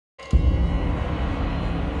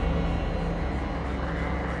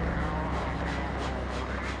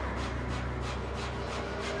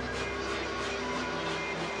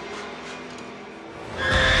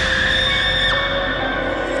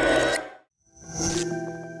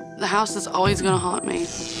The house is always gonna haunt me.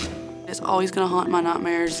 It's always gonna haunt my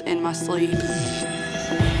nightmares in my sleep.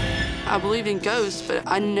 I believed in ghosts, but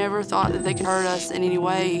I never thought that they could hurt us in any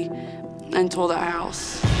way until that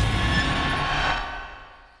house.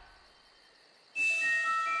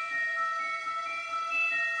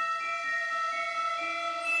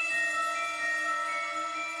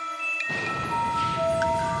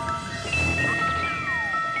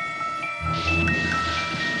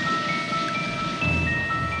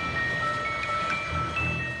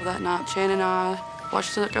 That night, Chan and I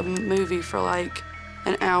watched like a movie for like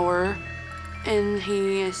an hour, and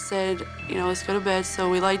he said, you know, let's go to bed. So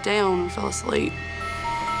we laid down and fell asleep.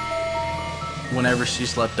 Whenever she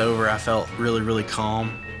slept over, I felt really, really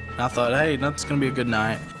calm. And I thought, hey, that's gonna be a good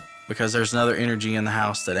night, because there's another energy in the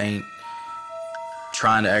house that ain't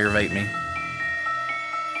trying to aggravate me.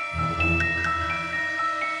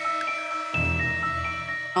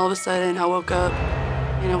 All of a sudden, I woke up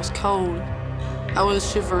and it was cold. I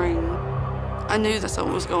was shivering. I knew that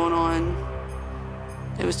something was going on.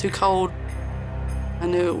 It was too cold. I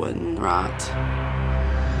knew it wasn't right.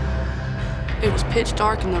 It was pitch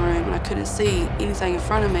dark in the room and I couldn't see anything in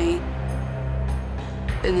front of me.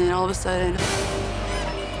 And then all of a sudden,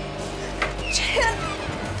 Chan!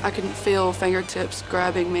 I could feel fingertips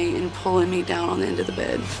grabbing me and pulling me down on the end of the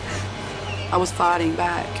bed. I was fighting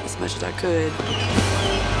back as much as I could.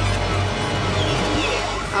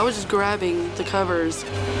 I was just grabbing the covers.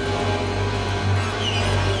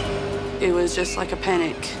 It was just like a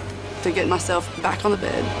panic to get myself back on the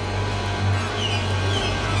bed.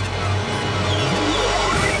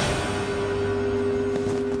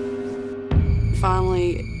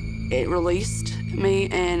 Finally, it released me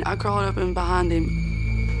and I crawled up in behind him.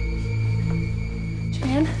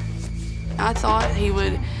 Chan? I thought he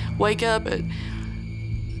would wake up, but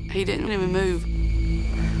he didn't even move.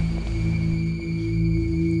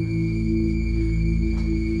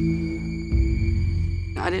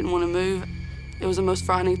 I didn't want to move. It was the most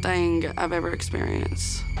frightening thing I've ever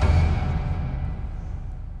experienced.